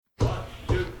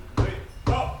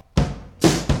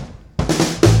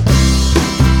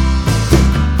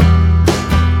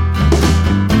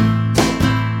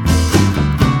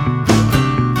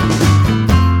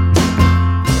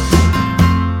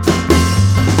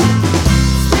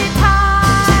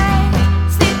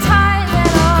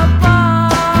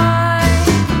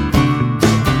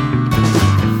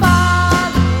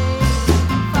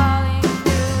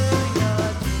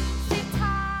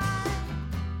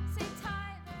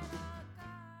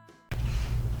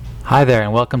Hi there,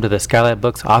 and welcome to the Skylight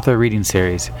Books Author Reading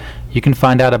Series. You can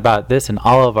find out about this and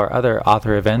all of our other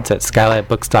author events at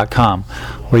skylightbooks.com,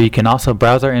 where you can also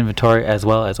browse our inventory as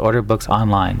well as order books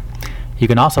online. You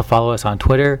can also follow us on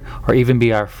Twitter or even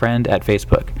be our friend at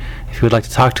Facebook. If you would like to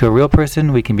talk to a real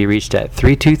person, we can be reached at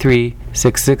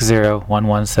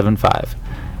 323-660-1175.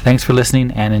 Thanks for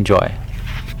listening and enjoy.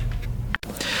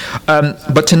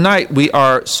 But tonight we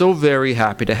are so very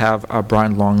happy to have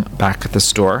Brian Leung back at the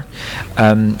store.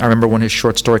 I remember when his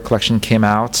short story collection came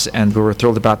out, and we were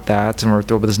thrilled about that, and we were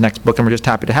thrilled with his next book, and we're just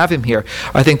happy to have him here.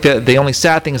 I think that the only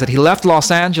sad thing is that he left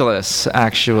Los Angeles,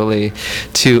 actually,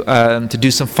 to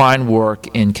do some fine work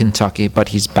in Kentucky, but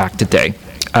he's back today.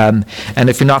 And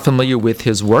if you're not familiar with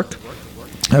his work,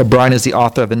 Brian is the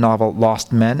author of the novel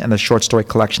Lost Men and the short story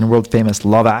collection world-famous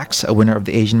Love Acts, a winner of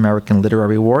the Asian American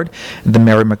Literary Award and the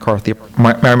Mary McCarthy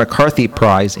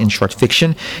Prize in short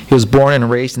fiction. He was born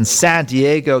and raised in San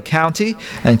Diego County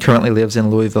and currently lives in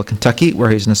Louisville, Kentucky, where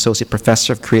he's an associate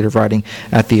professor of creative writing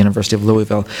at the University of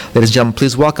Louisville. Ladies and gentlemen,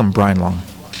 please welcome Brian Leung.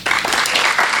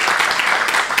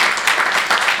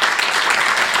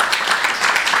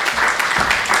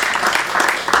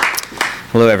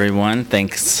 Hello, everyone.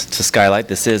 Thanks to Skylight.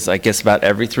 This is, I guess, about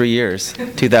every 3 years,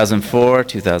 2004,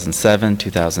 2007,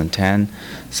 2010.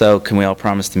 So can we all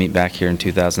promise to meet back here in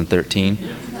 2013?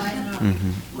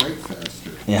 Right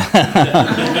faster. Yeah.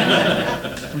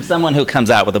 From someone who comes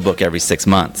out with a book every 6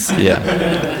 months. Yeah.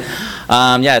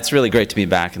 Yeah, it's really great to be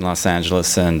back in Los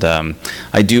Angeles. And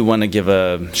I do want to give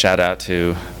a shout out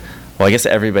to, well, I guess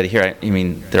everybody here. I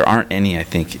mean, there aren't any, I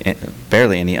think,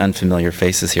 barely any unfamiliar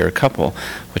faces here. A couple,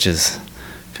 which is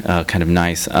kind of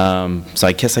nice. So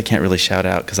I guess I can't really shout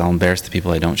out because I'll embarrass the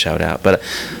people I don't shout out. But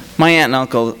my aunt and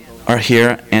uncle are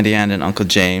here, Auntie Ann and Uncle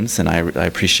James, and I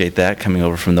appreciate that, coming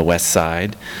over from the west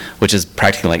side, which is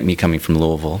practically like me coming from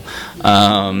Louisville.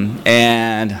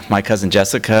 And my cousin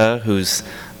Jessica, who's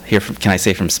here from, can I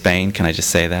say from Spain? Can I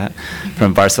just say that?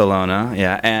 From Barcelona,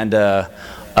 yeah. And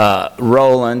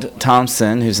Roland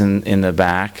Thompson, who's in the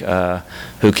back,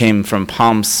 who came from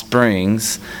Palm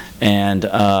Springs. And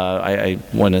I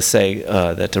want to say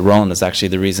that Roland is actually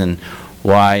the reason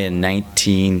why in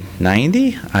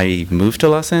 1990 I moved to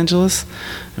Los Angeles,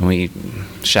 and we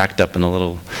shacked up in a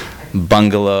little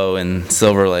bungalow in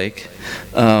Silver Lake.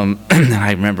 And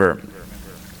I remember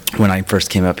when I first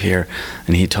came up here,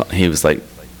 and he was like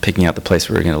picking out the place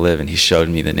where we were going to live, and he showed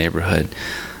me the neighborhood,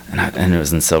 and it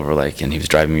was in Silver Lake, and he was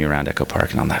driving me around Echo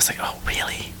Park, and I was like, oh,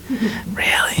 really?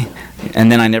 Really?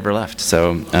 And then I never left,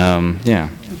 so yeah.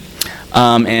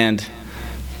 And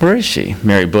where is she?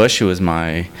 Mary Bush, who was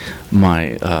my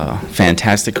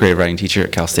fantastic creative writing teacher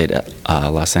at Cal State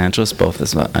Los Angeles, both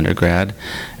as an undergrad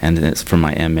and then it's for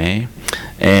my MA.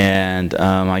 And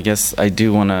I guess I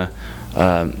do want to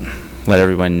let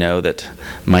everyone know that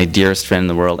my dearest friend in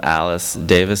the world, Alice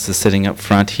Davis, is sitting up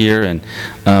front here, and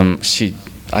I'm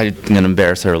going to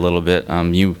embarrass her a little bit.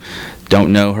 You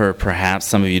don't know her, perhaps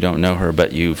some of you don't know her,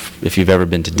 but if you've ever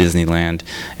been to Disneyland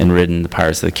and ridden the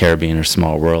Pirates of the Caribbean or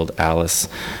Small World, Alice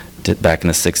back in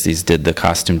the 60s did the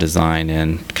costume design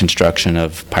and construction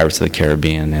of Pirates of the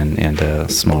Caribbean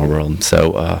and Small World.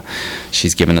 So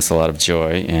she's given us a lot of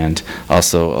joy and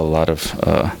also a lot of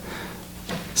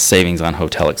savings on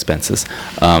hotel expenses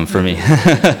for me.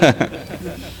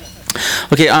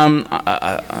 Okay,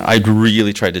 I'd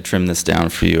really tried to trim this down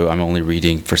for you. I'm only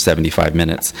reading for 75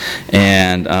 minutes.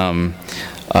 And I'm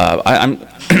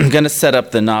going to set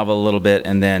up the novel a little bit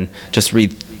and then just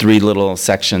read 3 little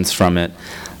sections from it.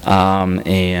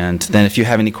 And then if you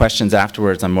have any questions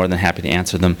afterwards, I'm more than happy to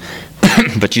answer them.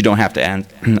 But you don't have to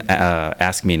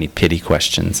ask me any pity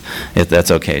questions.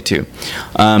 That's okay, too.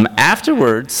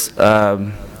 Afterwards,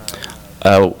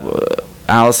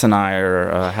 Alice and I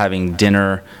are having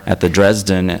dinner at the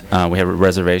Dresden. We have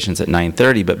reservations at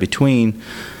 9:30, but between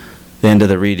the end of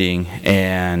the reading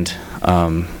and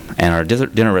our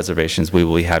dinner reservations, we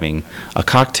will be having a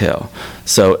cocktail.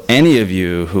 So any of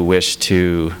you who wish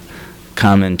to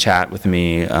come and chat with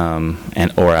me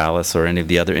or Alice or any of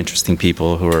the other interesting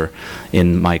people who are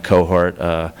in my cohort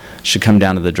should come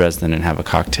down to the Dresden and have a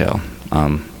cocktail.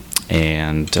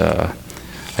 And I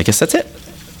guess that's it.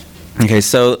 Okay,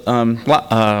 so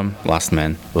Lost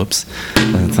Men. Whoops,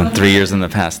 that's 3 years in the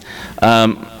past.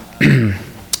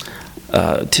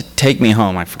 Take Me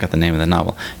Home. I forgot the name of the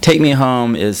novel. Take Me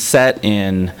Home is set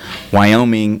in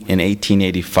Wyoming in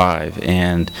 1885,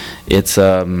 and it's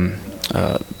the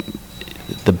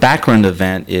background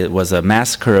event. It was a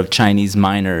massacre of Chinese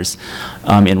miners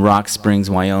in Rock Springs,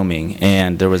 Wyoming,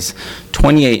 and there was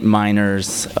 28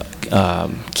 miners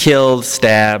killed,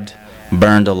 stabbed,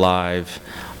 burned alive.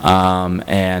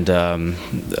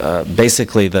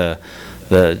 Basically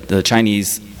the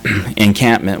Chinese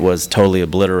encampment was totally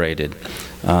obliterated.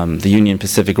 The Union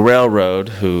Pacific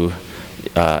Railroad,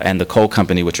 and the coal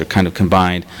company, which are kind of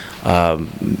combined,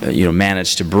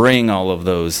 managed to bring all of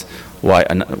those,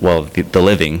 the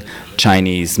living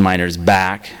Chinese miners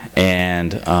back,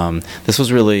 and this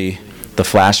was really the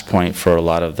flashpoint for a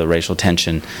lot of the racial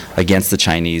tension against the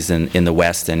Chinese in the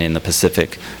West and in the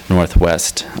Pacific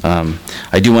Northwest.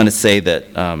 I do want to say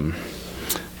that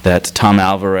Tom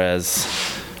Alvarez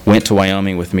went to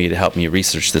Wyoming with me to help me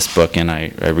research this book, and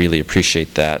I really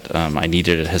appreciate that. I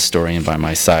needed a historian by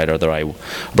my side,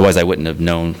 otherwise I wouldn't have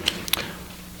known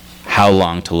how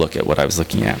long to look at what I was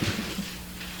looking at.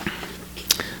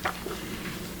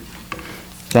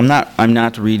 So I'm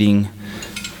not reading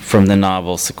from the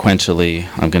novel sequentially.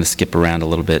 I'm going to skip around a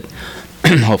little bit,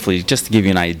 hopefully just to give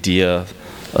you an idea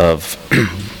of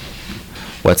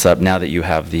what's up now that you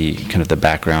have the kind of the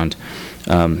background.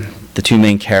 The two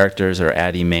main characters are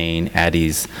Addie Main.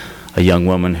 Addie's a young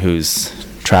woman who's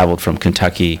traveled from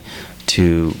Kentucky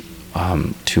to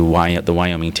the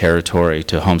Wyoming Territory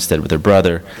to homestead with her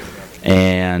brother,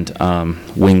 and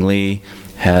Wing Lee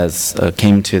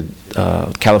came to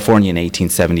California in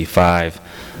 1875,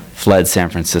 fled San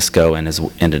Francisco, and has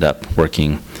ended up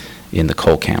working in the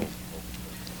coal camp.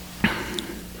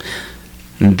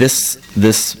 And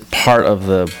this part of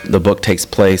the book takes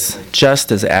place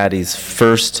just as Addie's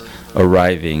first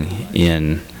arriving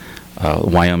in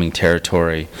Wyoming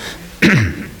Territory.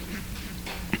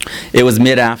 It was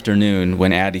mid-afternoon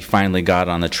when Addie finally got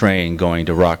on the train going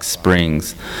to Rock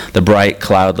Springs. The bright,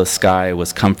 cloudless sky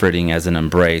was comforting as an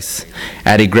embrace.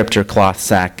 Addie gripped her cloth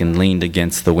sack and leaned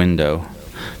against the window.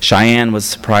 Cheyenne was a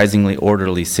surprisingly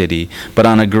orderly city, but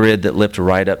on a grid that lipped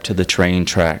right up to the train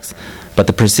tracks. But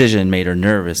the precision made her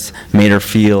nervous, made her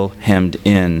feel hemmed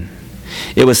in.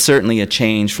 It was certainly a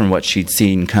change from what she'd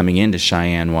seen coming into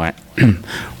Cheyenne,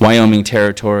 Wyoming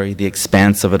Territory. The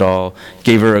expanse of it all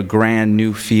gave her a grand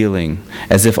new feeling,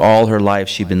 as if all her life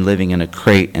she'd been living in a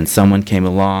crate and someone came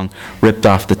along, ripped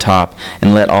off the top,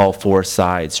 and let all four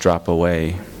sides drop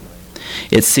away.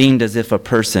 It seemed as if a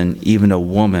person, even a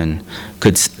woman,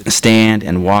 could stand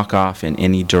and walk off in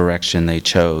any direction they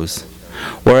chose.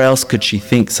 Where else could she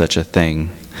think such a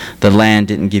thing? The land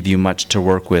didn't give you much to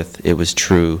work with, it was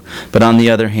true, but on the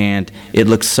other hand, it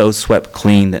looked so swept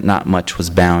clean that not much was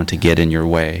bound to get in your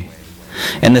way.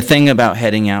 And the thing about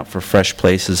heading out for fresh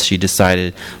places, she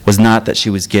decided, was not that she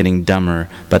was getting dumber,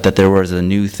 but that there was a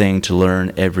new thing to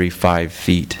learn every 5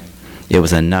 feet. It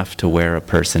was enough to wear a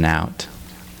person out.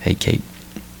 Hey, Kate.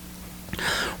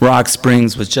 Rock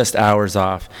Springs was just hours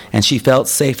off, and she felt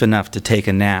safe enough to take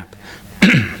a nap,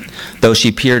 though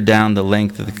she peered down the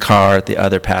length of the car at the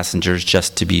other passengers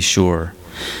just to be sure.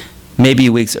 Maybe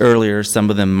weeks earlier, some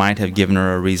of them might have given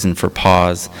her a reason for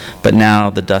pause, but now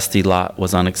the dusty lot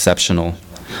was unexceptional.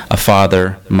 A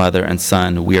father, mother, and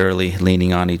son wearily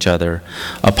leaning on each other,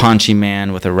 a paunchy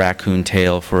man with a raccoon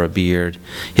tail for a beard,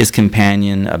 his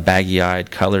companion, a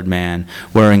baggy-eyed colored man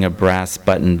wearing a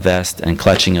brass-buttoned vest and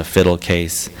clutching a fiddle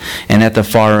case, and at the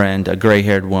far end, a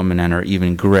gray-haired woman and her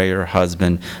even grayer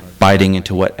husband biting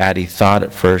into what Addie thought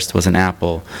at first was an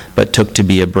apple, but took to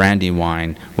be a brandy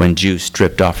wine when juice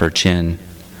dripped off her chin.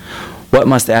 What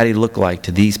must Addie look like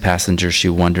to these passengers, she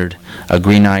wondered, a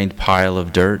green-eyed pile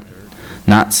of dirt?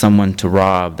 Not someone to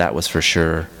rob, that was for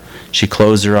sure. She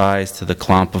closed her eyes to the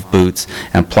clomp of boots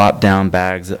and plopped down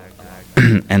bags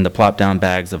and the plop down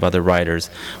bags of other riders,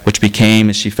 which became,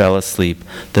 as she fell asleep,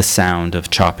 the sound of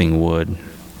chopping wood.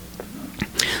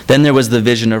 Then there was the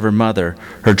vision of her mother,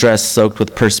 her dress soaked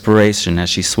with perspiration as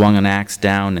she swung an axe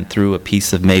down and threw a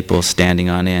piece of maple standing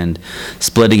on end,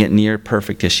 splitting it near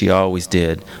perfect as she always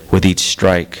did, with each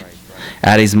strike.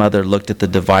 Addie's mother looked at the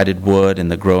divided wood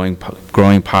and the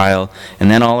growing pile,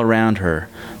 and then all around her,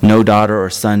 no daughter or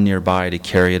son nearby to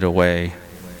carry it away.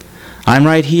 "I'm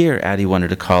right here," Addie wanted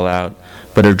to call out,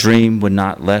 but her dream would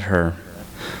not let her.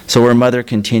 So her mother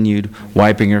continued,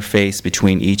 wiping her face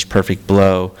between each perfect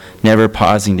blow, never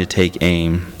pausing to take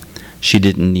aim. She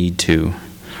didn't need to.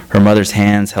 Her mother's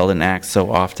hands held an axe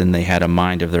so often they had a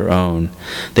mind of their own.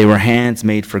 They were hands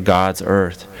made for God's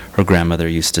earth, her grandmother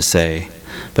used to say.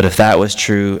 But if that was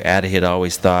true, Addie had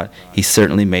always thought he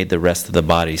certainly made the rest of the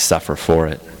body suffer for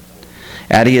it.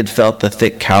 Addie had felt the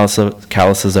thick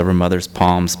calluses of her mother's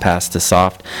palms pass as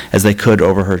soft as they could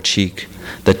over her cheek,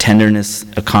 the tenderness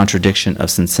a contradiction of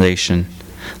sensation,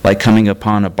 like coming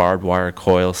upon a barbed wire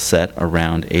coil set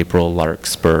around April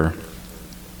larkspur.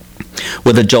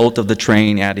 With a jolt of the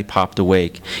train, Addie popped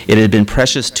awake. It had been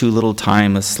precious too little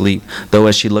time asleep, though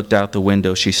as she looked out the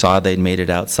window, she saw they'd made it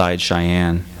outside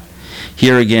Cheyenne.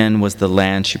 Here again was the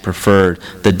land she preferred,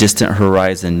 the distant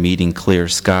horizon meeting clear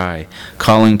sky,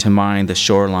 calling to mind the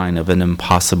shoreline of an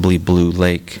impossibly blue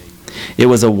lake. It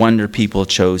was a wonder people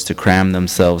chose to cram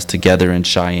themselves together in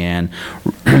Cheyenne,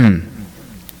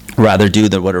 rather do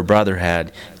than what her brother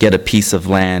had, get a piece of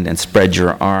land and spread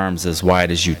your arms as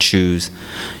wide as you choose.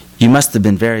 You must have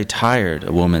been very tired,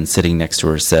 a woman sitting next to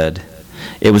her said.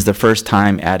 It was the first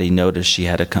time Addie noticed she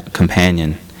had a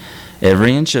companion.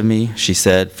 Every inch of me, she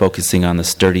said, focusing on the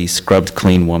sturdy,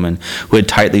 scrubbed-clean woman who had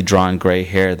tightly drawn gray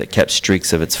hair that kept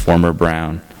streaks of its former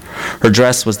brown. Her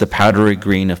dress was the powdery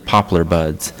green of poplar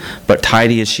buds, but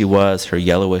tidy as she was, her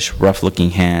yellowish,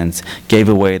 rough-looking hands gave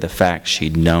away the fact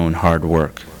she'd known hard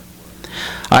work.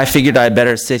 I figured I'd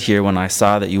better sit here when I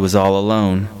saw that you was all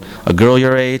alone. A girl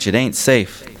your age, it ain't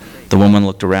safe. The woman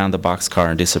looked around the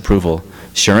boxcar in disapproval.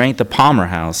 Sure ain't the Palmer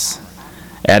house.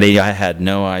 Addie, I had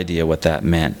no idea what that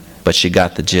meant, but she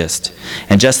got the gist.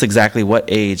 And just exactly what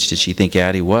age did she think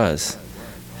Addie was?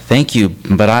 Thank you,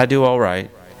 but I do all right.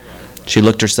 She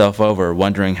looked herself over,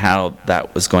 wondering how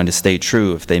that was going to stay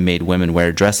true if they made women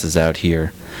wear dresses out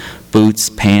here. Boots,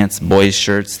 pants, boys'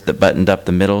 shirts that buttoned up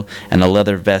the middle, and a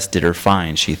leather vest did her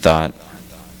fine, she thought.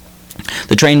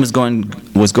 The train was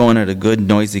going at a good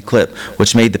noisy clip,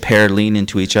 which made the pair lean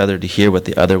into each other to hear what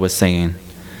the other was saying.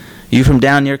 You from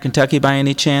down near Kentucky by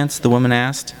any chance? The woman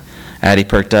asked. Addie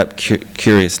perked up,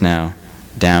 curious now.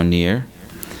 Down near?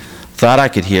 Thought I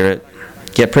could hear it.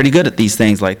 Get pretty good at these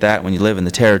things like that when you live in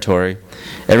the territory.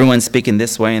 Everyone's speaking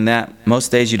this way and that. Most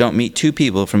days you don't meet two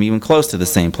people from even close to the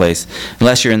same place.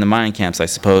 Unless you're in the mine camps, I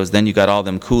suppose. Then you got all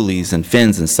them coolies and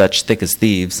Finns and such thick as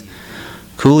thieves.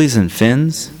 Coolies and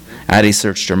Finns? Addie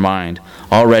searched her mind.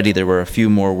 Already there were a few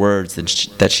more words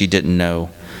that she didn't know.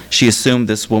 She assumed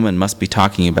this woman must be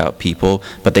talking about people,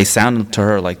 but they sounded to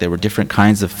her like they were different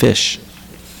kinds of fish.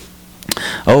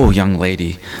 Oh, young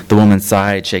lady, the woman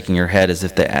sighed, shaking her head as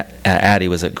if Addie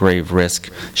was at grave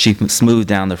risk. She smoothed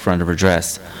down the front of her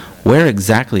dress. Where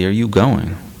exactly are you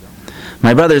going?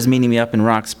 My brother's meeting me up in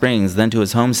Rock Springs, then to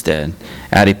his homestead.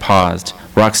 Addie paused.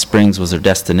 Rock Springs was her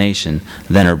destination,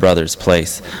 then her brother's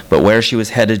place. But where she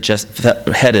was headed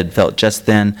felt just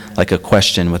then like a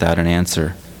question without an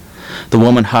answer. The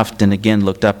woman huffed and again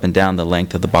looked up and down the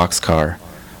length of the boxcar.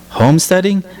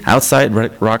 Homesteading? Outside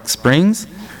Rock Springs?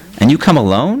 And you come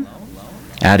alone?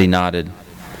 Addie nodded.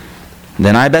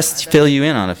 Then I best fill you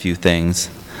in on a few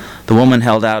things. The woman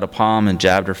held out a palm and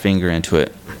jabbed her finger into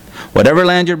it. Whatever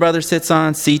land your brother sits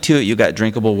on, see to it you got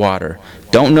drinkable water.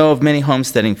 Don't know of many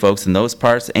homesteading folks in those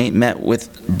parts ain't met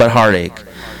with but heartache.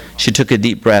 She took a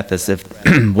deep breath as if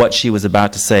what she was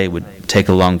about to say would take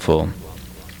a lungful.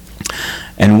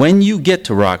 And when you get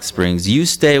to Rock Springs, you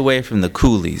stay away from the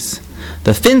coolies.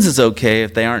 The Finns is okay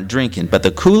if they aren't drinking, but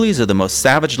the coolies are the most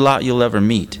savage lot you'll ever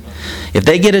meet. If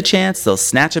they get a chance, they'll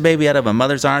snatch a baby out of a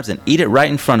mother's arms and eat it right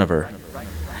in front of her.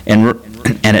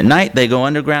 And at night, they go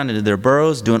underground into their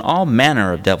burrows, doing all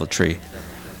manner of deviltry.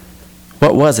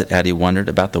 What was it, Addie wondered,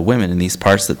 about the women in these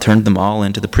parts that turned them all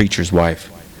into the preacher's wife?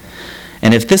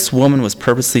 And if this woman was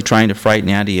purposely trying to frighten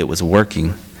Addie, it was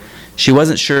working. She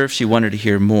wasn't sure if she wanted to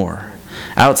hear more.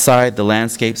 Outside, the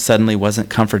landscape suddenly wasn't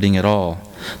comforting at all.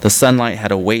 The sunlight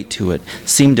had a weight to it,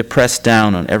 seemed to press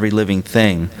down on every living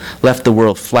thing, left the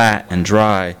world flat and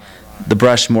dry, the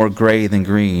brush more gray than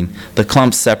green, the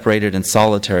clumps separated and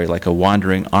solitary like a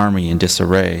wandering army in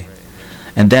disarray.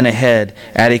 And then ahead,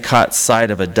 Addie caught sight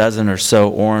of a dozen or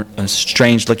so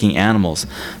strange-looking animals,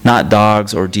 not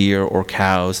dogs or deer or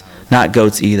cows, not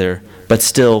goats either, but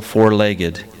still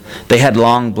four-legged. They had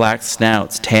long black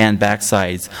snouts, tan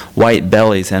backsides, white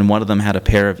bellies, and one of them had a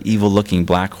pair of evil-looking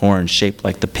black horns shaped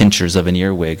like the pincers of an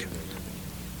earwig.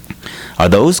 Are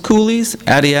those coolies?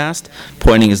 Addie asked,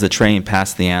 pointing as the train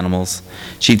passed the animals.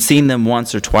 She'd seen them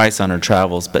once or twice on her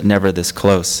travels, but never this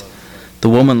close. The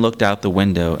woman looked out the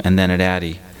window and then at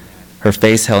Addie. Her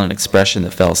face held an expression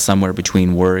that fell somewhere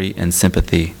between worry and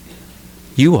sympathy.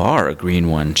 You are a green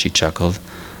one, she chuckled.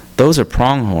 Those are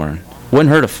pronghorn. Wouldn't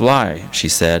hurt a fly, she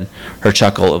said, her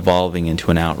chuckle evolving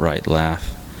into an outright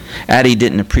laugh. Addie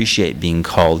didn't appreciate being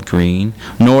called green,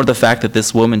 nor the fact that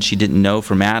this woman she didn't know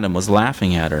from Adam was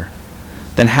laughing at her.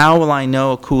 Then how will I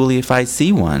know a coolie if I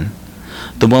see one?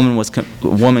 The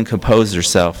woman composed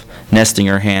herself, nesting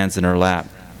her hands in her lap.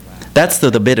 That's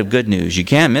the bit of good news. You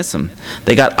can't miss them.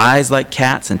 They got eyes like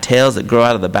cats and tails that grow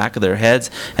out of the back of their heads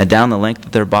and down the length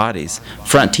of their bodies.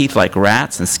 Front teeth like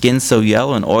rats and skin so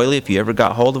yellow and oily if you ever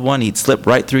got hold of one, he'd slip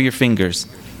right through your fingers.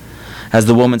 As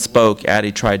the woman spoke,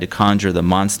 Addie tried to conjure the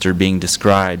monster being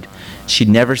described. She'd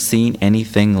never seen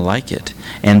anything like it,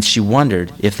 and she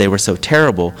wondered if they were so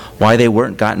terrible, why they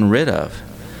weren't gotten rid of.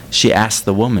 She asked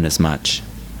the woman as much.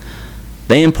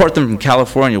 They import them from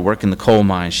California to work in the coal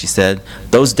mines, she said.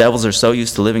 Those devils are so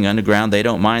used to living underground they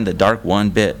don't mind the dark one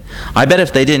bit. I bet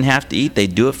if they didn't have to eat,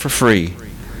 they'd do it for free.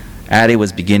 Addie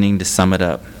was beginning to sum it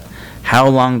up. How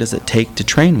long does it take to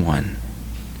train one?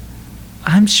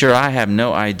 I'm sure I have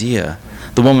no idea.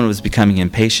 The woman was becoming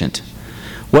impatient.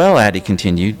 Well, Addie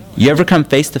continued, you ever come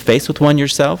face to face with one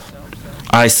yourself?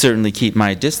 I certainly keep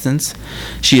my distance.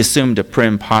 She assumed a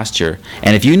prim posture.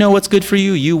 And if you know what's good for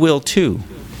you, you will too.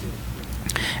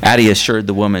 Addie assured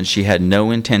the woman she had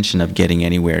no intention of getting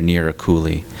anywhere near a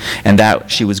coolie, and that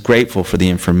she was grateful for the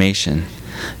information.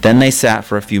 Then they sat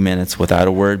for a few minutes without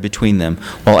a word between them,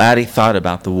 while Addie thought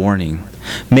about the warning.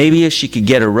 Maybe if she could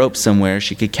get a rope somewhere,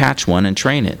 she could catch one and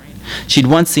train it. She'd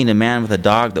once seen a man with a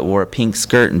dog that wore a pink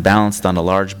skirt and balanced on a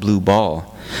large blue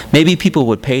ball. Maybe people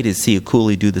would pay to see a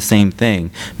coolie do the same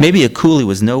thing. Maybe a coolie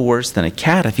was no worse than a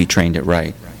cat if you trained it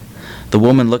right. The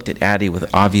woman looked at Addie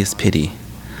with obvious pity.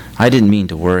 I didn't mean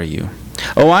to worry you.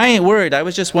 Oh, I ain't worried. I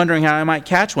was just wondering how I might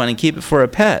catch one and keep it for a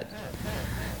pet.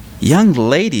 Young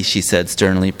lady, she said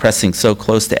sternly, pressing so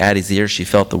close to Addie's ear she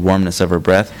felt the warmness of her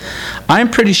breath,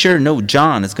 I'm pretty sure no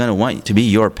John is going to want to be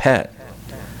your pet.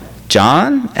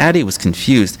 John? Addie was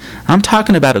confused. I'm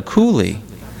talking about a coolie.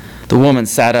 The woman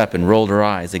sat up and rolled her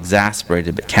eyes,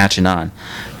 exasperated but catching on.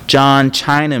 John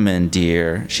Chinaman,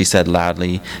 dear, she said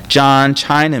loudly. John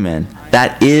Chinaman.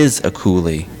 That is a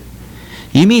coolie.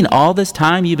 You mean all this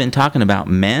time you've been talking about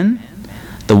men?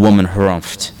 The woman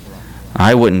harumphed.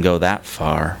 I wouldn't go that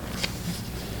far.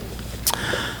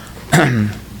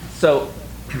 So,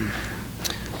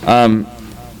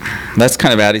 that's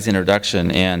kind of Addie's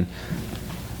introduction, and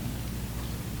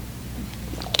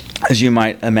as you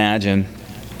might imagine,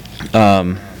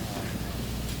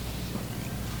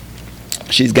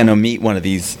 she's going to meet one of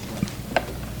these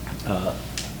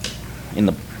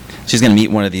she's going to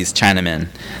meet one of these Chinamen,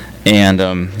 and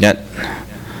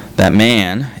that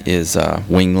man is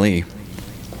Wing Lee,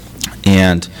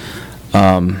 and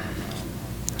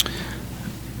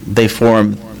they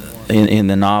form in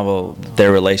the novel.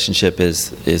 Their relationship is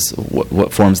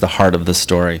what forms the heart of the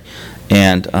story,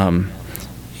 and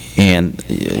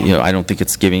you know, I don't think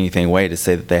it's giving anything away to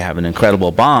say that they have an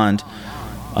incredible bond,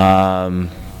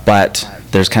 but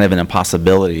there's kind of an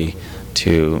impossibility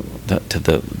to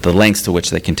the lengths to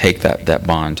which they can take that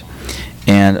bond,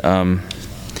 and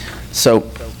so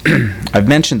I've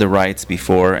mentioned the rights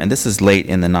before, and this is late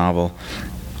in the novel.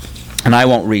 And I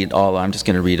won't read all, I'm just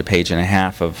going to read a page and a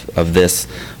half of this,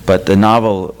 but the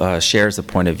novel shares a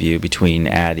point of view between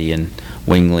Addie and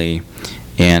Wing Lee,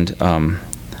 and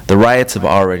the riots have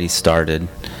already started.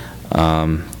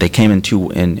 They came in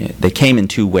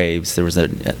two waves. There was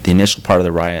the initial part of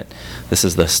the riot. This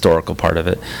is the historical part of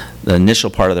it. The initial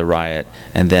part of the riot,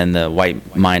 and then the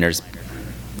white miners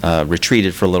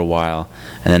retreated for a little while,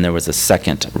 and then there was a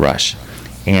second rush.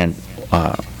 And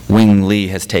Wing Lee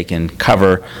has taken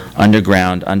cover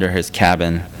underground under his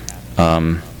cabin,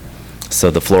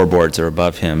 so the floorboards are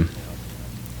above him,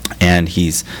 and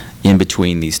he's in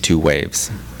between these two waves.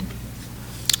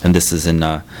 And this is in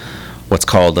what's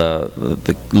called the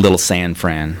Little San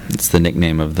Fran. It's the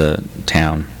nickname of the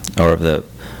town, or of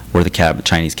where the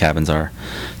Chinese cabins are.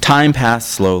 Time passed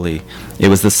slowly. It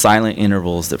was the silent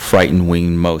intervals that frightened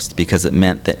Wing most, because it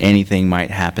meant that anything might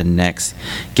happen next,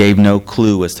 gave no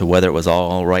clue as to whether it was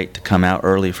all right to come out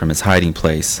early from his hiding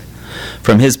place.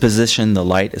 From his position, the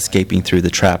light escaping through the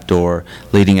trap door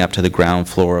leading up to the ground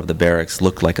floor of the barracks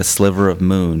looked like a sliver of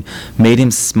moon, made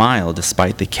him smile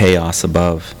despite the chaos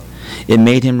above. It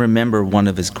made him remember one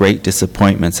of his great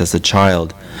disappointments as a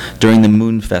child, during the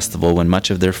moon festival when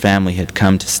much of their family had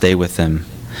come to stay with them.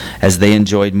 As they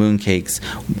enjoyed mooncakes,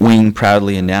 Wing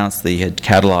proudly announced that he had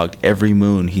catalogued every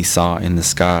moon he saw in the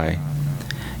sky.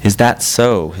 Is that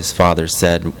so? His father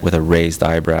said with a raised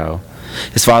eyebrow.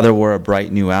 His father wore a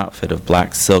bright new outfit of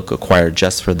black silk acquired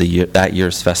just for that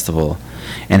year's festival.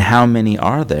 And how many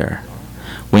are there?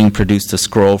 Wing produced a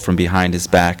scroll from behind his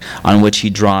back on which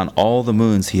he'd drawn all the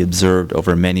moons he observed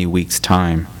over many weeks'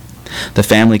 time. The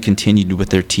family continued with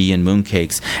their tea and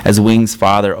mooncakes as Wing's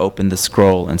father opened the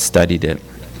scroll and studied it.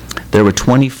 There were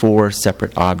 24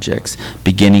 separate objects,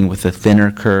 beginning with a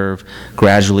thinner curve,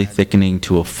 gradually thickening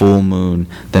to a full moon,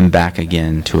 then back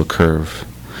again to a curve.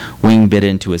 Wing bit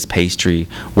into his pastry,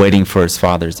 waiting for his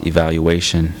father's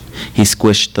evaluation. He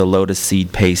squished the lotus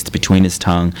seed paste between his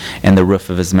tongue and the roof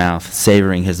of his mouth,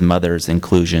 savoring his mother's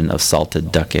inclusion of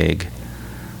salted duck egg.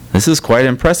 This is quite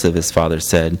impressive, his father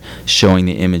said, showing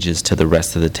the images to the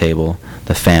rest of the table,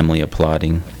 the family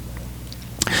applauding.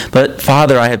 But,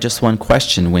 Father, I have just one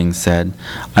question, Wing said.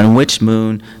 On which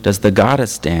moon does the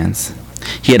goddess dance?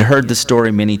 He had heard the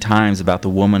story many times about the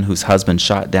woman whose husband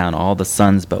shot down all the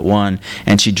sons but one,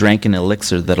 and she drank an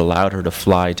elixir that allowed her to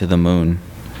fly to the moon.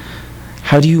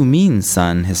 "How do you mean,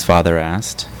 son?" his father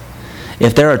asked.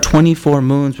 "If there are 24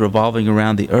 moons revolving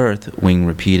around the earth," Wing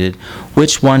repeated,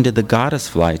 "which one did the goddess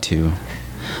fly to?"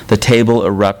 The table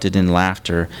erupted in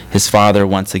laughter, his father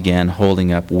once again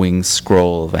holding up Wing's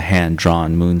scroll of a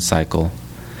hand-drawn moon cycle.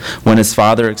 When his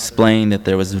father explained that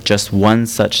there was just one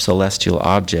such celestial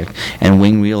object, and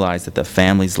Wing realized that the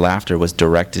family's laughter was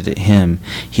directed at him,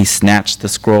 he snatched the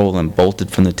scroll and bolted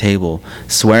from the table,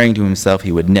 swearing to himself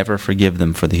he would never forgive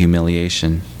them for the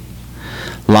humiliation.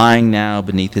 Lying now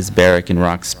beneath his barrack in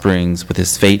Rock Springs, with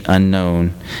his fate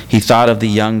unknown, he thought of the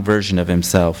young version of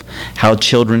himself, how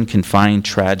children can find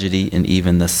tragedy in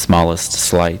even the smallest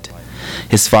slight.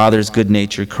 His father's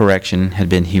good-natured correction had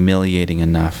been humiliating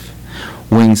enough.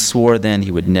 Wing swore then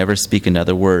he would never speak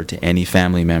another word to any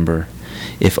family member.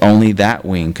 If only that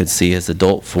Wing could see his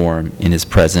adult form in his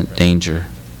present danger.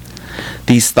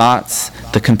 These thoughts,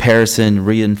 the comparison,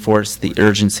 reinforced the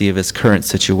urgency of his current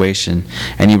situation,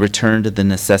 and he returned to the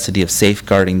necessity of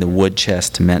safeguarding the wood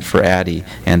chest meant for Addie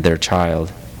and their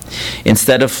child.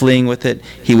 Instead of fleeing with it,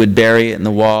 he would bury it in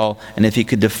the wall, and if he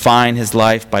could define his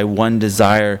life by one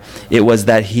desire, it was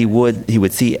that he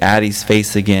would see Addie's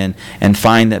face again and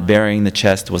find that burying the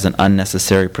chest was an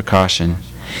unnecessary precaution.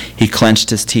 He clenched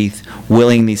his teeth,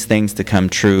 willing these things to come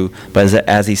true, but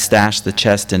as he stashed the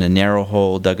chest in a narrow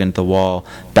hole dug into the wall,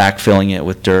 backfilling it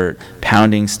with dirt,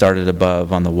 pounding started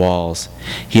above on the walls.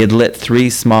 He had lit 3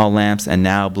 small lamps and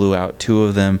now blew out 2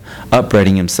 of them,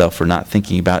 upbraiding himself for not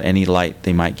thinking about any light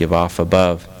they might give off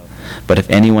above. But if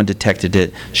anyone detected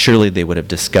it, surely they would have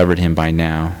discovered him by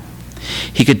now.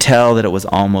 He could tell that it was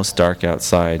almost dark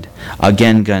outside.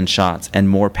 Again gunshots and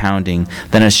more pounding,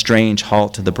 then a strange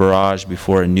halt to the barrage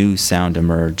before a new sound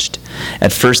emerged.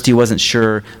 At first he wasn't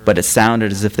sure, but it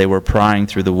sounded as if they were prying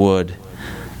through the wood.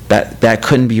 That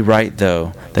couldn't be right,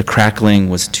 though. The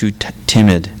crackling was too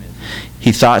timid.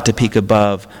 He thought to peek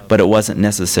above, but it wasn't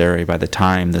necessary by the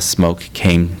time the smoke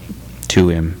came to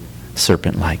him,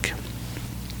 serpent-like.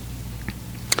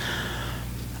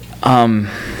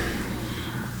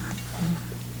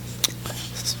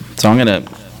 So I'm going to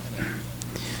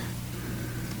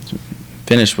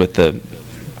finish with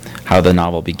how the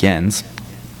novel begins.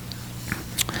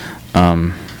 How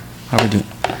are we doing?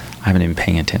 I haven't even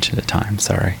paying attention to time.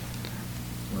 Sorry.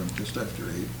 Well, just after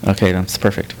 8. Okay, that's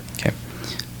perfect. Okay.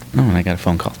 Oh, and I got a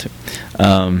phone call too.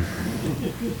 I'm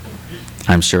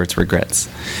sure it's regrets.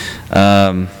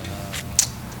 The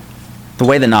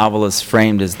way the novel is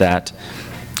framed is that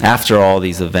after all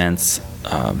these events,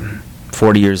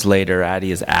 40 years later,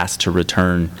 Addie is asked to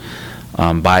return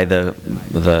by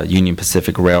the Union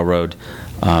Pacific Railroad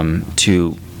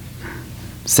to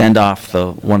send off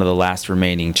one of the last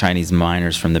remaining Chinese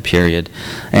miners from the period.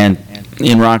 And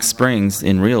in Rock Springs,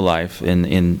 in real life, in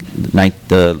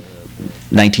the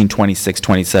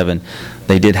 1926-27,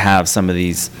 they did have some of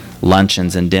these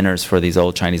luncheons and dinners for these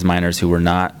old Chinese miners who were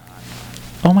not,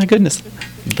 oh my goodness,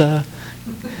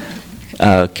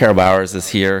 Carol Bowers is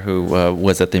here, who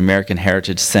was at the American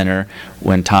Heritage Center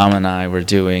when Tom and I were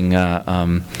doing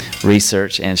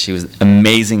research, and she was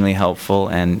amazingly helpful,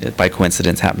 and by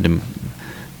coincidence happened to,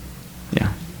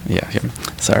 yeah.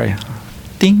 Sorry.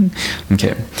 Ding.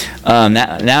 Okay.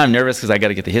 Now I'm nervous because I got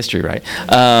to get the history right.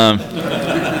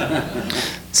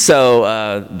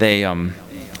 So they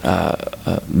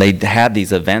had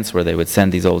these events where they would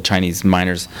send these old Chinese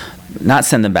miners, not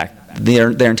send them back.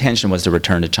 Their intention was to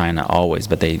return to China always,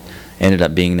 but they ended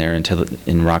up being there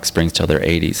in Rock Springs till their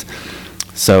 80s.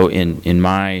 So in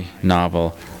my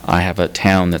novel, I have a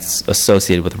town that's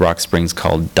associated with Rock Springs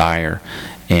called Dyer,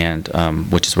 and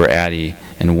which is where Addie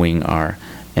and Wing are.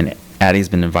 And Addie's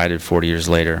been invited 40 years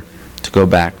later to go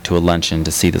back to a luncheon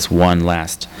to see this one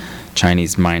last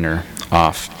Chinese miner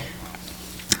off.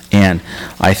 And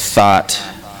I thought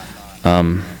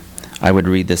I would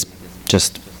read this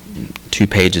just 2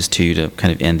 pages to you to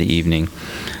kind of end the evening,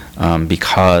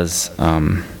 because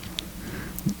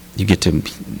you get to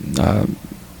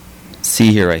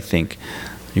see here, I think,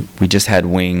 we just had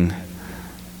Wing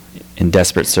in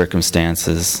desperate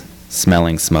circumstances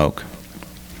smelling smoke.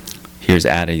 Here's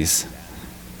Addie's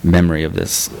memory of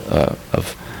this,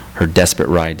 of her desperate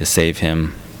ride to save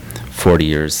him 40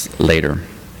 years later.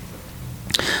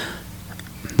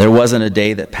 There wasn't a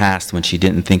day that passed when she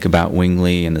didn't think about Wing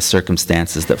Lee and the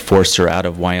circumstances that forced her out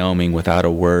of Wyoming without a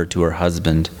word to her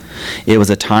husband. It was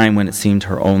a time when it seemed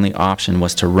her only option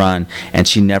was to run, and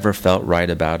she never felt right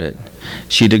about it.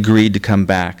 She'd agreed to come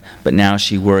back, but now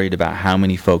she worried about how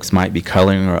many folks might be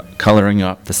coloring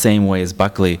up the same way as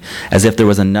Buckley, as if there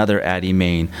was another Addie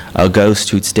Main, a ghost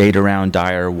who'd stayed around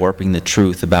Dyer, warping the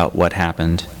truth about what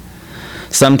happened.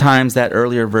 Sometimes that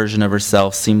earlier version of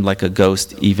herself seemed like a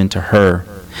ghost even to her.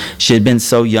 She had been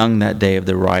so young that day of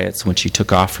the riots when she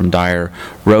took off from Dyer,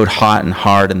 rode hot and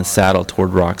hard in the saddle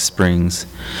toward Rock Springs.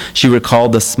 She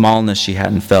recalled the smallness she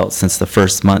hadn't felt since the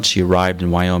first month she arrived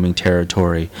in Wyoming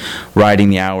territory, riding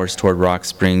the hours toward Rock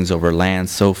Springs over land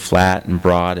so flat and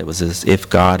broad it was as if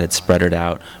God had spread it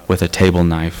out with a table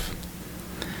knife.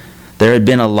 There had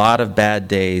been a lot of bad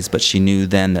days, but she knew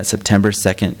then that September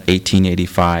 2nd,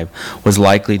 1885 was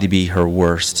likely to be her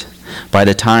worst. By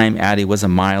the time Addie was a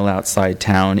mile outside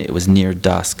town, it was near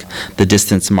dusk, the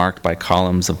distance marked by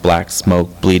columns of black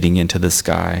smoke bleeding into the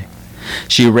sky.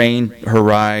 She reined her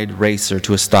racer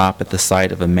to a stop at the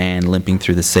sight of a man limping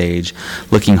through the sage,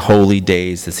 looking wholly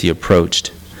dazed as he approached.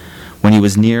 When he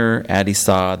was nearer, Addie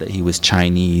saw that he was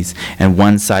Chinese, and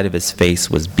one side of his face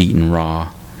was beaten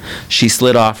raw. She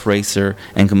slid off Racer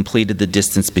and completed the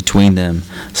distance between them,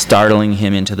 startling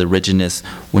him into the rigidness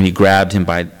when he grabbed him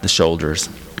by the shoulders.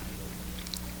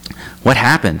 What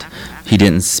happened? He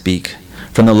didn't speak.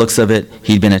 From the looks of it,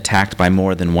 he'd been attacked by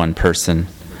more than one person.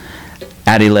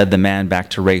 Addie led the man back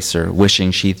to Racer,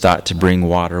 wishing she'd thought to bring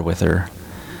water with her.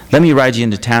 "Let me ride you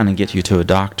into town and get you to a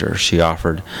doctor," she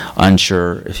offered,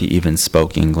 unsure if he even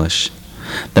spoke English.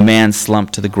 The man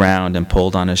slumped to the ground and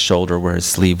pulled on his shoulder where his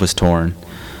sleeve was torn.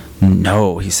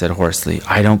 "No," he said hoarsely,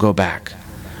 "I don't go back."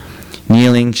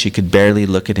 Kneeling, she could barely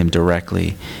look at him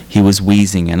directly. He was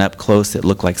wheezing, and up close it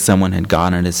looked like someone had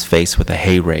gone at his face with a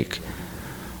hay rake.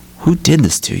 "Who did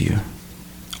this to you?"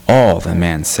 "All," the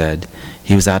man said.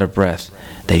 He was out of breath.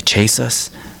 "They chase us,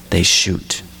 they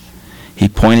shoot." He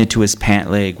pointed to his pant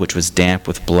leg, which was damp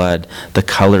with blood, the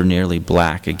color nearly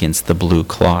black against the blue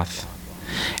cloth.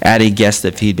 Addie guessed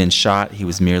if he'd been shot, he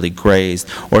was merely grazed,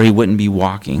 or he wouldn't be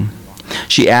walking.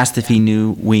 She asked if he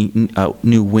knew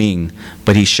Wing,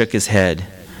 but he shook his head.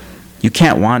 "You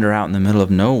can't wander out in the middle of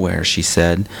nowhere," she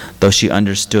said, though she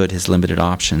understood his limited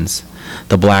options.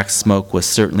 The black smoke was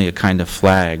certainly a kind of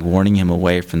flag, warning him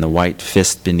away from the white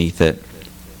fist beneath it.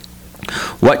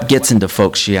 What gets into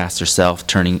folks, she asked herself,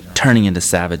 turning into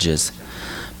savages.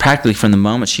 Practically from the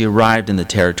moment she arrived in the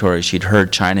territory, she'd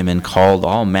heard Chinamen called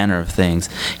all manner of things,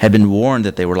 had been warned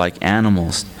that they were like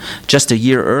animals. Just a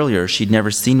year earlier, she'd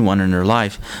never seen one in her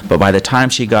life, but by the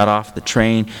time she got off the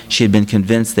train, she had been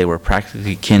convinced they were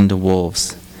practically kin to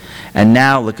wolves. And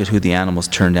now look at who the animals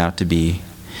turned out to be.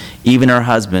 Even her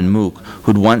husband, Mook,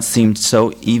 who'd once seemed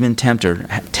so even-tempered,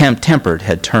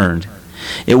 had turned.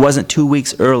 It wasn't 2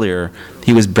 weeks earlier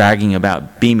he was bragging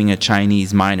about beaming a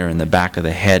Chinese miner in the back of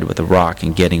the head with a rock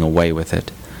and getting away with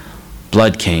it.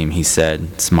 "Blood came," he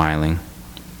said, smiling.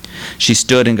 She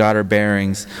stood and got her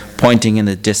bearings, pointing in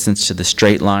the distance to the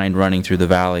straight line running through the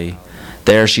valley.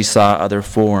 There she saw other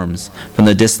forms. From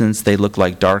the distance they looked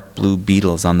like dark blue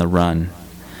beetles on the run.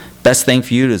 "Best thing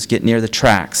for you to is get near the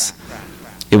tracks."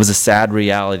 It was a sad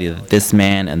reality that this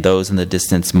man and those in the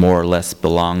distance more or less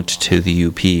belonged to the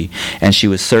UP, and she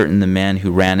was certain the men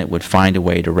who ran it would find a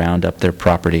way to round up their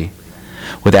property.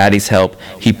 With Addie's help,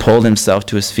 he pulled himself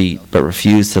to his feet, but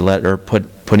refused to let her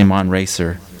put him on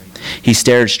Racer. He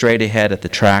stared straight ahead at the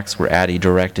tracks where Addie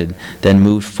directed, then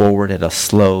moved forward at a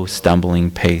slow,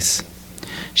 stumbling pace.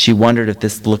 She wondered if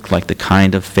this looked like the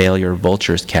kind of failure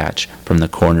vultures catch from the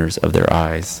corners of their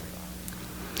eyes.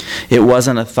 It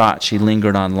wasn't a thought she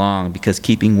lingered on long, because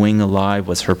keeping Wing alive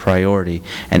was her priority,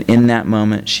 and in that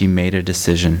moment she made a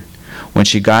decision. When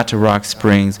she got to Rock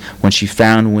Springs, when she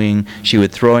found Wing, she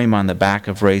would throw him on the back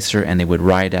of Racer and they would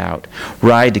ride out.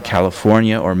 Ride to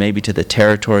California or maybe to the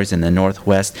territories in the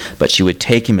Northwest, but she would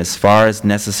take him as far as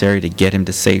necessary to get him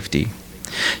to safety.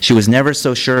 She was never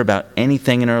so sure about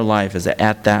anything in her life as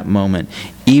at that moment,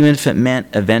 even if it meant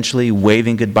eventually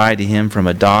waving goodbye to him from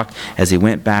a dock as he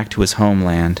went back to his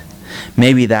homeland.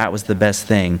 Maybe that was the best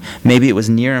thing. Maybe it was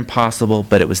near impossible,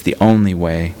 but it was the only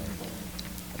way.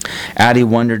 Addie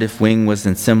wondered if Wing was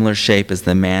in similar shape as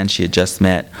the man she had just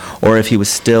met, or if he was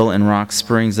still in Rock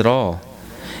Springs at all.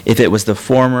 If it was the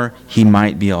former, he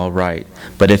might be all right.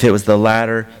 But if it was the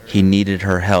latter, he needed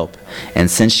her help. And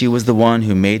since she was the one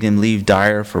who made him leave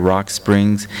Dyer for Rock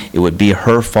Springs, it would be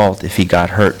her fault if he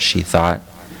got hurt, she thought.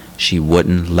 She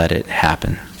wouldn't let it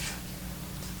happen.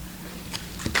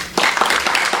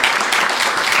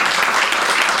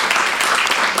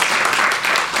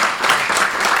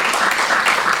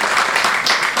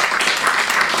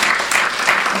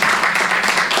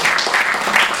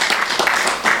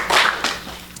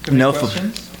 No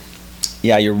questions?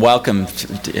 Yeah, you're welcome.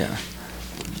 Yeah.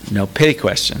 No pity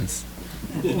questions.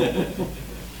 I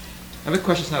have a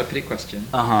question, it's not a pity question.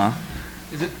 Uh-huh.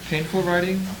 Is it painful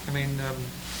writing? I mean,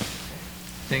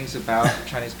 things about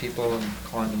Chinese people and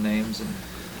calling them names and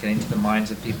getting into the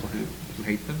minds of people who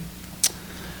hate them?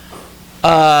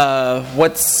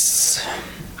 What's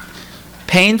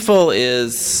painful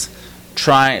is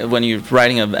when you're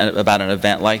writing about an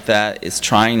event like that, is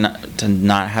trying to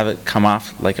not have it come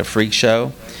off like a freak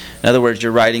show. In other words,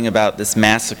 you're writing about this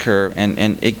massacre, and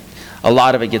a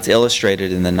lot of it gets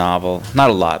illustrated in the novel. Not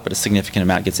a lot, but a significant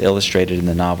amount gets illustrated in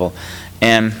the novel.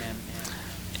 And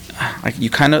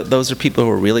those are people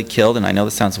who are really killed, and I know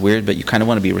this sounds weird, but you kind of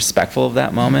want to be respectful of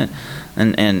that moment.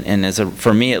 And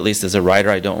for me, at least as a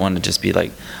writer, I don't want to just be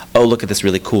like, oh, look at this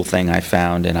really cool thing I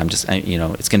found, and it's going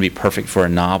to be perfect for a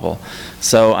novel.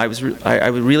 So I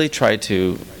would really try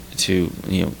to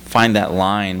find that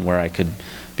line where I could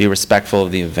be respectful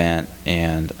of the event,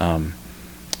 and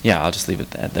I'll just leave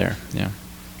it at there. Yeah.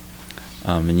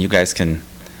 And you guys can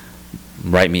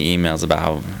write me emails about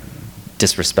how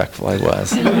disrespectful I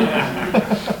was.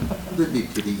 There'd be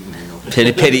pity emails.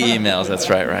 Pity emails. That's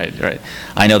right.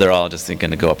 I know they're all just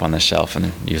going to go up on the shelf,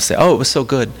 and you say, "Oh, it was so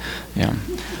good." Yeah.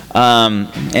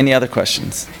 Any other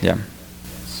questions? Yeah.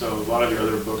 So a lot of your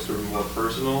other books are more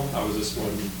personal. How was this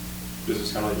one? This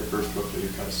is kind of like your first book that you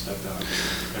kind of stepped out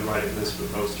and writing this for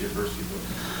most of your first few books.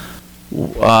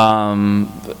 Well,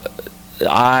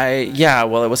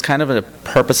 it was kind of a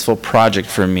purposeful project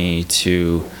for me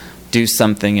to do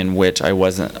something in which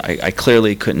I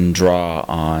clearly couldn't draw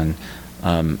on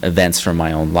events from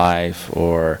my own life,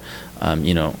 or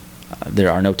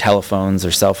there are no telephones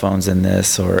or cell phones in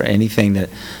this, or any kind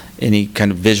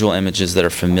of visual images that are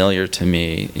familiar to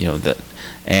me,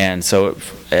 and so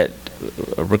it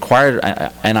required,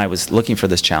 and I was looking for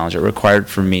this challenge. It required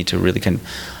for me to really kind of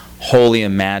wholly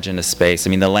imagine a space.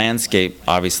 I mean, the landscape,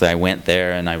 obviously I went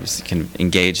there and I was kind of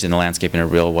engaged in the landscape in a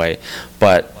real way,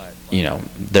 but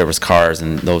there was cars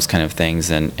and those kind of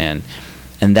things, and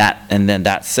then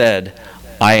that said,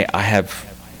 I have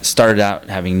started out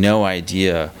having no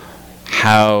idea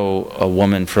how a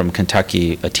woman from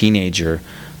Kentucky, a teenager,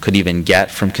 could even get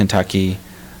from Kentucky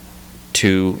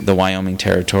to the Wyoming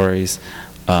territories,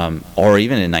 or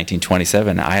even in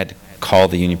 1927, I had to call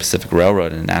the Union Pacific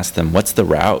Railroad and ask them, what's the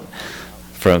route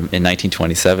in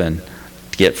 1927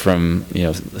 to get from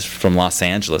Los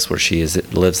Angeles, where she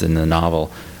lives in the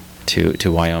novel,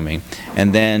 to Wyoming.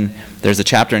 And then there's a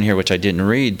chapter in here which I didn't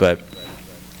read, but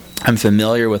I'm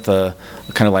familiar with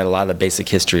kind of like a lot of the basic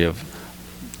history of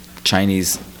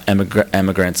Chinese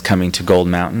immigrants coming to Gold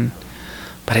Mountain,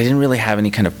 but I didn't really have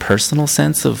any kind of personal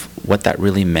sense of what that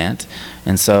really meant.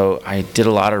 And so I did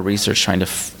a lot of research trying to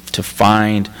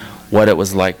find what it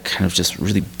was like, kind of just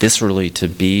really viscerally, to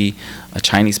be a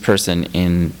Chinese person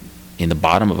in the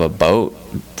bottom of a boat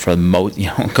for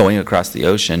going across the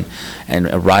ocean and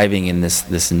arriving in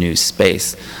this new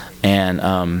space. And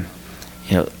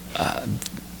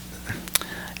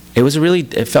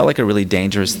it felt like a really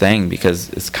dangerous thing, because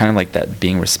it's kind of like that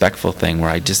being respectful thing,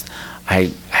 where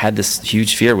I had this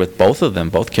huge fear with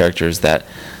both characters, that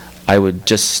I would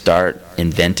just start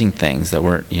inventing things that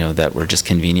were just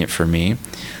convenient for me.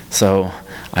 So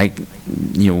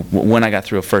when I got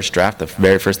through a first draft, the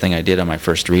very first thing I did on my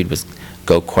first read was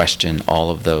go question all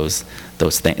of those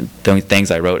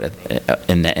things I wrote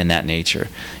in that nature.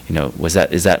 Is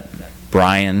that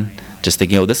Brian just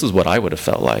thinking, this is what I would have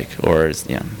felt like, or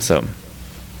so.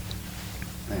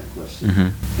 I have a question,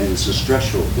 and it's a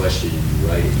structural question in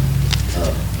writing.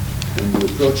 When you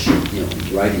approach,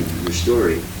 writing your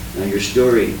story, now your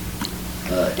story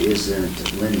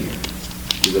isn't linear.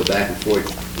 You go back and forth.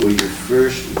 Were your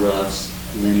first drafts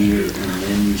linear, and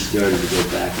then you started to go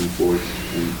back and forth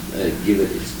and give it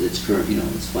its current,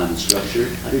 its final structure?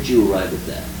 How did you arrive at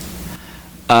that?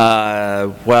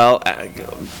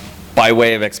 By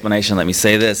way of explanation, let me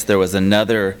say this: there was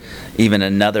another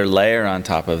layer on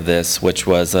top of this, which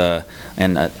was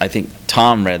and I think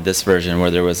Tom read this version,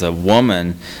 where there was a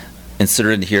woman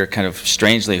inserted here, kind of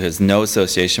strangely, who has no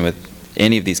association with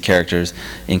any of these characters,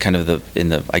 in kind of the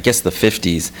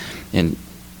 50s, and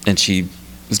she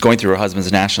was going through her husband's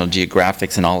National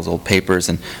Geographics and all his old papers,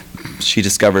 and she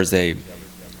discovers a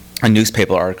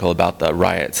newspaper article about the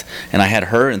riots, and I had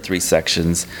her in 3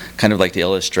 sections, kind of like to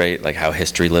illustrate like how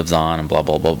history lives on and blah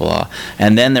blah blah blah.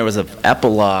 And then there was an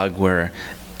epilogue where,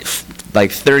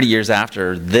 like 30 years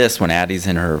after this, when Addie's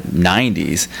in her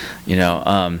 90s,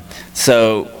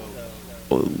 so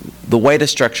the way the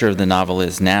structure of the novel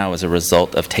is now is a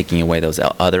result of taking away those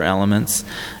other elements,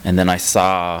 and then I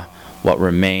saw what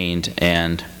remained,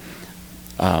 and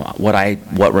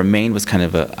what remained was kind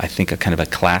of a kind of a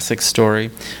classic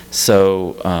story.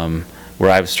 So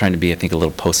where I was trying to be, I think, a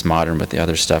little postmodern with the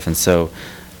other stuff, and so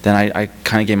then I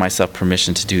kind of gave myself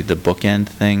permission to do the bookend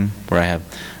thing, where I have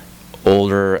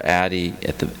older Addie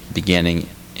at the beginning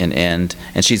and end,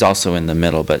 and she's also in the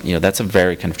middle. But that's a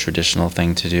very kind of traditional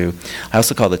thing to do. I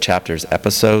also call the chapters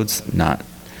episodes, not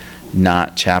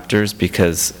chapters,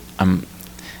 because I'm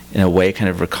in a way kind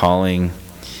of recalling,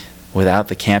 without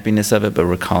the campiness of it, but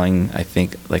recalling, I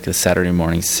think, like a Saturday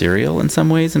morning serial in some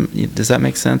ways. Does that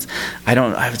make sense? I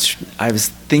was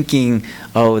thinking,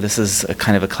 oh, this is a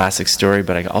kind of a classic story,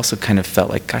 but I also kind of felt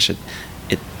like, gosh, it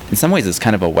in some ways it's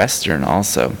kind of a Western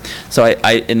also. So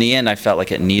I in the end, I felt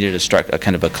like it needed a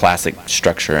kind of a classic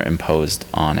structure imposed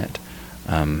on it.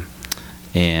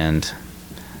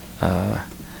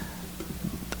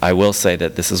 I will say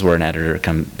that this is where an editor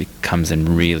comes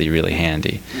in really, really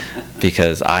handy,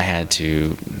 because I had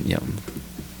to,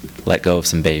 let go of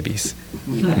some babies.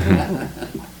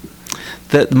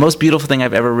 The most beautiful thing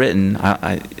I've ever written,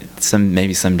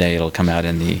 maybe someday it'll come out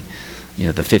in the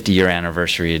 50-year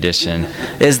anniversary edition,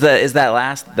 is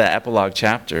the epilogue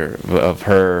chapter of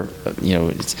her.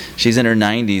 She's in her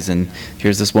 90s, and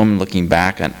here's this woman looking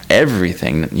back on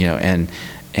everything,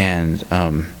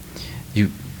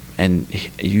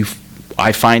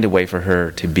 I find a way for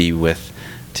her to be with,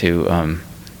 to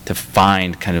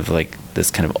find kind of like this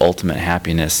kind of ultimate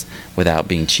happiness without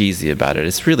being cheesy about it.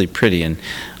 It's really pretty, and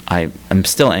I'm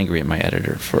still angry at my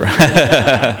editor for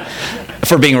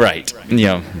for being right.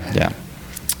 Yeah.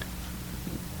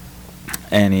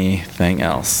 Anything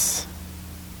else?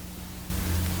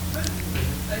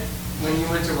 When you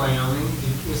went to Wyoming,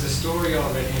 was the story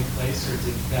already in place, or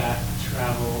did that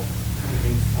travel kind of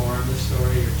inform the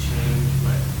story or change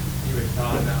what you had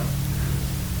thought about?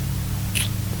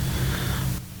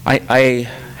 I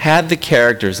had the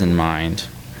characters in mind.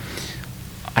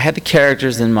 I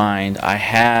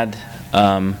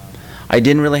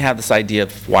didn't really have this idea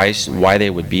of why they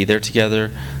would be there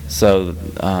together. So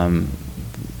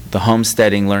the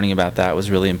homesteading, learning about that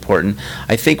was really important.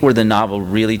 I think where the novel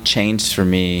really changed for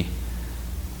me.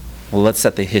 Well, let's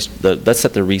set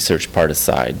the research part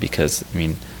aside, because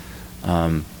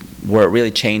where it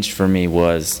really changed for me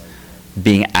was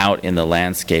being out in the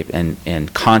landscape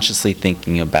and consciously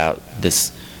thinking about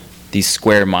these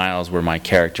square miles where my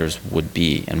characters would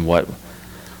be, and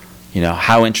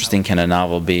how interesting can a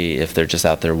novel be if they're just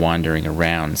out there wandering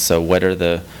around. So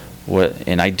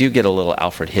and I do get a little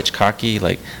Alfred Hitchcocky,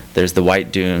 like there's the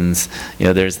white dunes,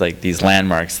 there's like these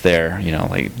landmarks there,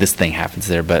 like this thing happens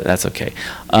there, but that's okay.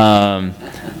 But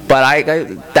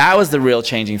that was the real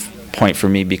changing point for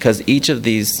me, because each of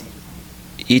these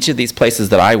places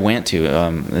that I went to,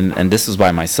 and this was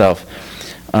by myself,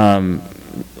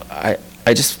 I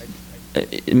just,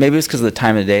 maybe it was because of the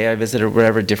time of day I visited, or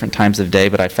whatever, different times of day,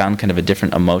 but I found kind of a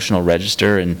different emotional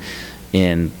register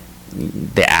in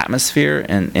the atmosphere,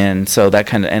 and so that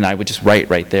kind of, and I would just write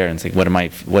right there and say, what am I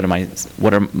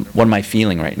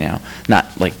feeling right now?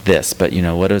 Not like this, but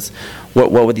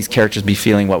what would these characters be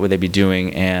feeling? What would they be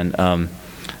doing? And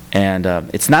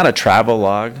it's not a travel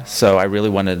log, so I really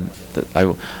wanted,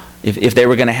 if they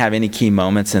were going to have any key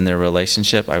moments in their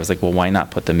relationship, I was like, well, why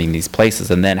not put them in these places?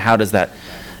 And then how does that,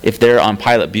 if they're on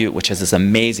Pilot Butte, which has this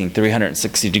amazing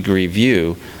 360-degree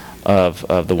view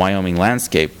of the Wyoming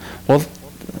landscape, well,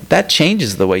 that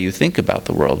changes the way you think about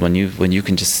the world when you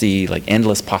can just see like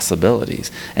endless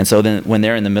possibilities. And so then when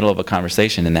they're in the middle of a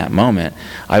conversation in that moment,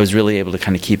 I was really able to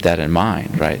kind of keep that in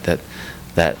mind, right?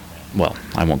 That well,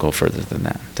 I won't go further than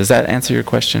that. Does that answer your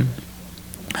question?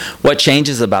 What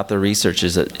changes about the research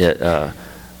is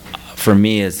for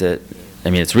me is that,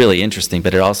 it's really interesting,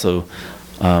 but it also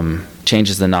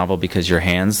changes the novel because your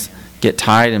hands get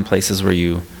tied in places where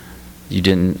you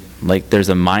didn't, like there's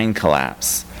a mind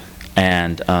collapse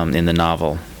and in the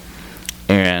novel,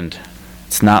 and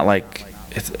it's not like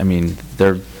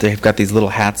they've got these little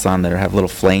hats on that have little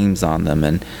flames on them,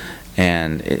 and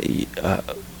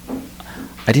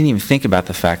I didn't even think about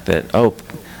the fact that,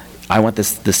 I want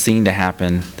this scene to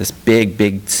happen, this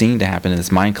big scene to happen in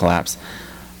this mind collapse.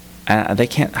 They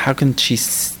can't. How can she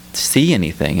see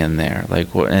anything in there?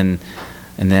 Like, and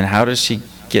then how does she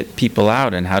get people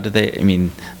out? And how do they?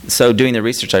 So doing the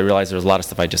research, I realized there was a lot of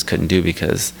stuff I just couldn't do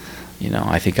because,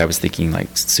 I think I was thinking like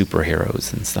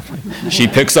superheroes and stuff like that. She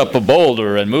picks up a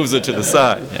boulder and moves it to the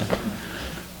side. Yeah.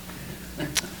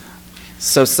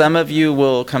 So some of you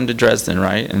will come to Dresden,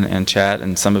 right, and chat,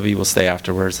 and some of you will stay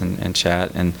afterwards and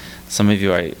chat, and some of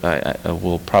you I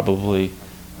will probably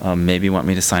maybe want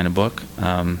me to sign a book,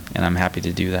 and I'm happy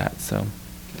to do that. So,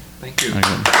 thank you.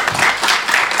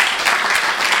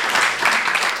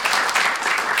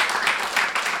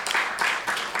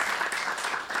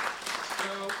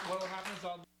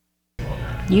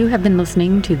 You have been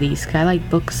listening to the Skylight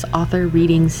Books author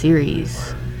reading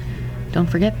series. Don't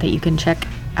forget that you can check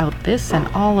out this and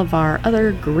all of our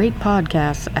other great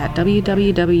podcasts at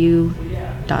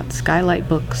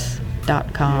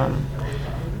www.skylightbooks.com.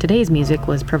 Today's music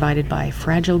was provided by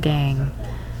Fragile Gang.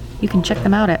 You can check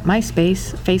them out at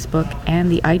MySpace, Facebook, and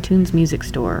the iTunes Music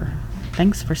Store.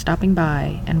 Thanks for stopping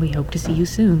by, and we hope to see you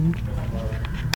soon.